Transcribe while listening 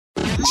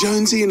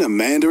Jonesy and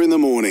Amanda in the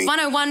morning.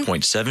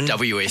 101.7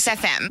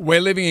 WSFM.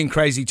 We're living in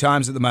crazy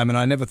times at the moment.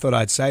 I never thought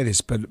I'd say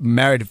this, but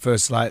Married at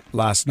First Sight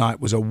last night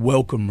was a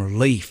welcome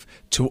relief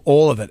to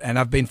all of it. And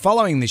I've been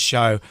following this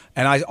show,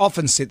 and I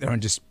often sit there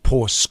and just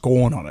pour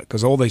scorn on it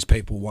because all these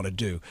people want to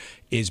do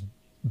is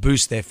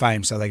boost their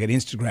fame so they get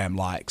Instagram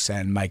likes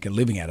and make a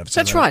living out of it.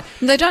 That's right.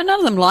 None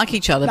of them like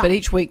each other, but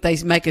each week they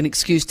make an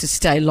excuse to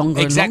stay longer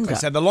and longer. Exactly.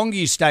 So the longer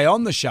you stay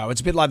on the show, it's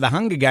a bit like the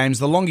Hunger Games.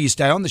 The longer you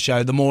stay on the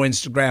show, the more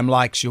Instagram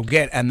likes you'll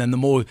get, and then the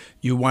more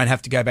you won't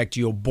have to go back to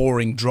your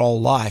boring, droll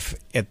life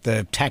at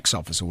the tax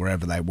office or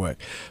wherever they work.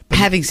 But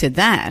having said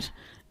that,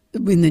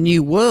 in the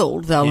new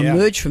world, they'll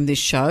emerge from this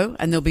show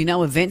and there'll be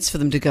no events for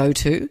them to go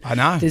to. I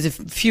know. There's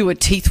fewer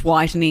teeth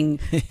whitening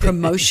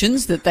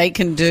promotions that they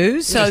can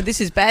do. So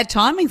this is bad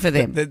timing for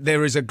them.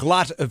 There is a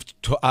glut of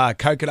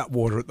coconut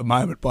water at the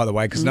moment, by the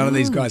way, because none of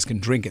these guys can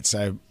drink it.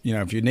 So,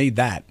 if you need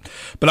that.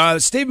 But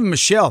Steve and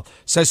Michelle.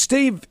 So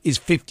Steve is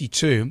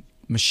 52.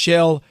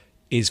 Michelle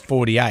is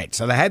 48.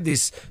 So they had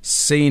this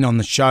scene on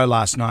the show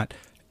last night.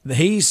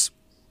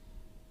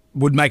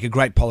 Would make a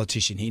great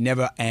politician. He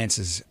never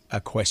answers a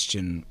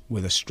question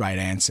with a straight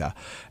answer.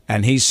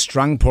 And he's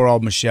strung poor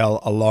old Michelle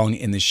along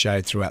in the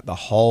show throughout the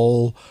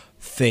whole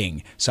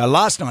thing. So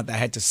last night they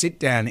had to sit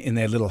down in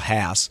their little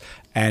house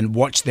and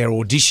watch their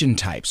audition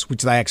tapes,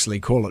 which they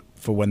actually call it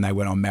for when they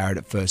went on Married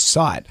at First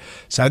Sight.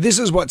 So this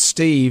is what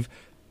Steve's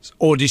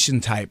audition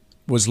tape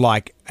was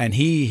like, and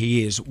here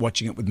he is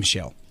watching it with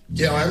Michelle.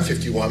 Yeah, I am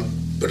 51,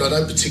 but I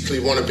don't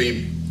particularly want to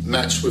be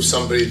matched with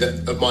somebody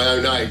that of my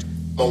own age.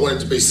 I wanted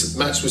to be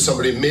matched with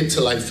somebody mid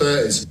to late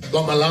 30s.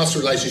 Like my last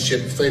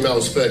relationship, the female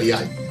was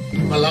 38.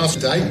 My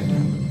last date,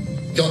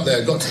 got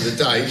to the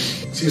date,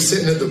 she was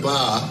sitting at the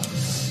bar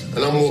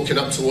and I'm walking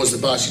up towards the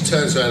bar. She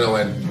turns around and I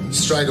went,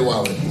 straight away.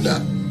 I went,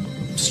 no,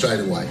 straight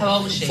away. How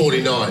old was she?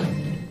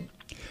 49.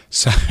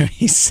 So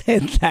he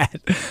said that,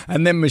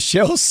 and then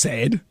Michelle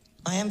said,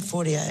 I am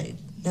 48,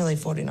 nearly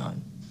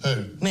 49.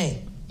 Who?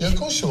 Me. Yeah, of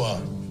course you are.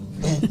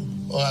 Yeah.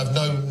 I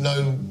have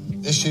no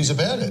issues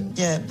about it.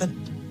 Yeah, but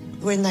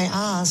when they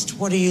asked,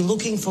 what are you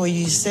looking for,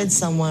 you said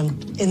someone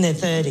in their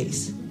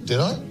 30s. Did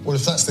I? Well,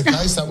 if that's the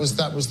case, that was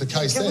the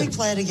case Can then. we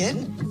play it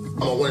again?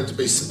 I wanted to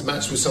be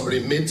matched with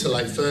somebody mid to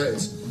late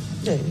 30s.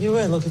 Yeah, you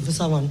were looking for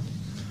someone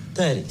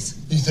 30s.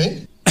 You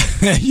think?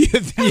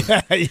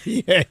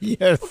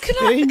 yeah. Can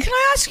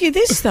I ask you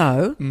this,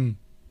 though?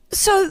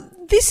 So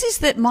this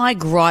is my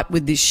gripe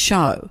with this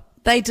show.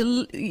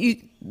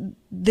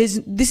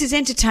 This is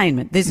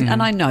entertainment.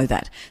 And I know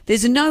that.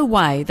 There's no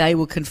way they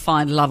can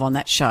find love on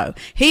that show.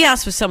 He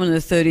asked for someone in the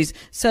 30s,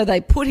 so they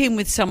put him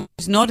with someone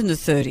who's not in the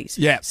 30s.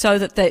 Yeah. So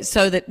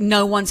that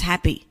no one's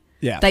happy.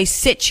 Yeah. They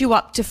set you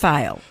up to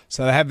fail.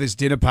 So they have this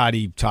dinner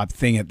party type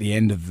thing at the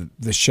end of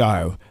the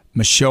show.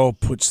 Michelle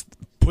puts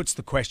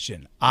the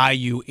question, are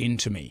you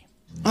into me?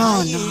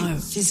 Are you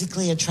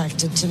physically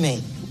attracted to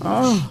me?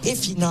 Oh.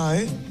 If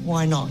no,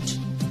 why not?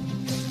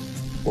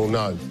 Well,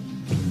 no.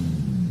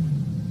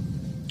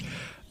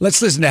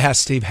 Let's listen to how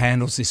Steve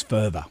handles this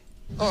further.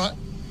 All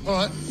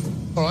right.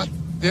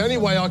 The only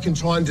way I can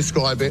try and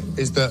describe it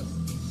is that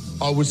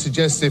I would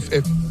suggest so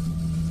the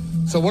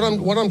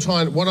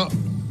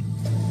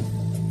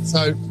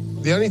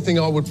only thing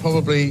I would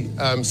probably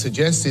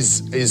suggest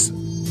is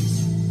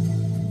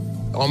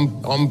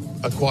I'm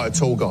quite a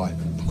tall guy,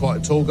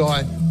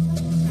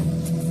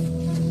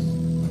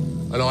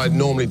 and I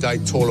normally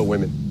date taller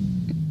women.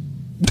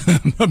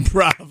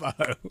 Bravo.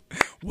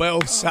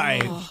 Well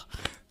said.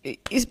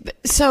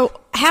 So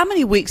how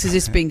many weeks has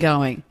this been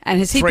going? And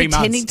has he 3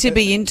 pretending months. to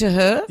be into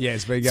her? Yeah,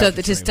 it's been going so for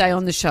that 3 to stay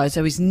on the show.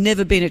 So he's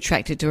never been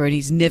attracted to her and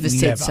he's never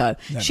said so.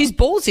 Never. She's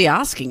ballsy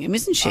asking him,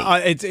 isn't she?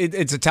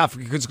 It's a tough,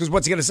 because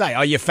what's he going to say?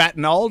 Are you fat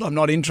and old? I'm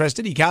not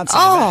interested. He can't say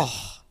that.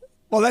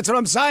 Well, that's what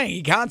I'm saying.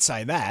 He can't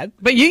say that.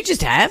 But you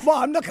just have. Well,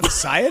 I'm not going to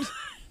say it.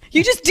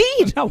 You just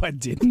did. No, I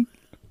didn't.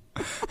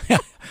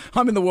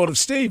 I'm in the world of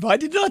Steve. I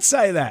did not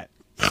say that.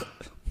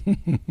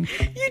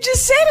 You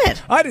just said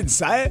it. I didn't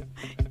say it.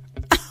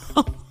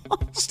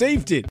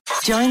 Steve did.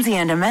 Jonesy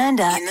and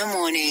Amanda in the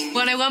morning.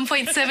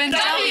 101.7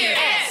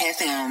 WSFM.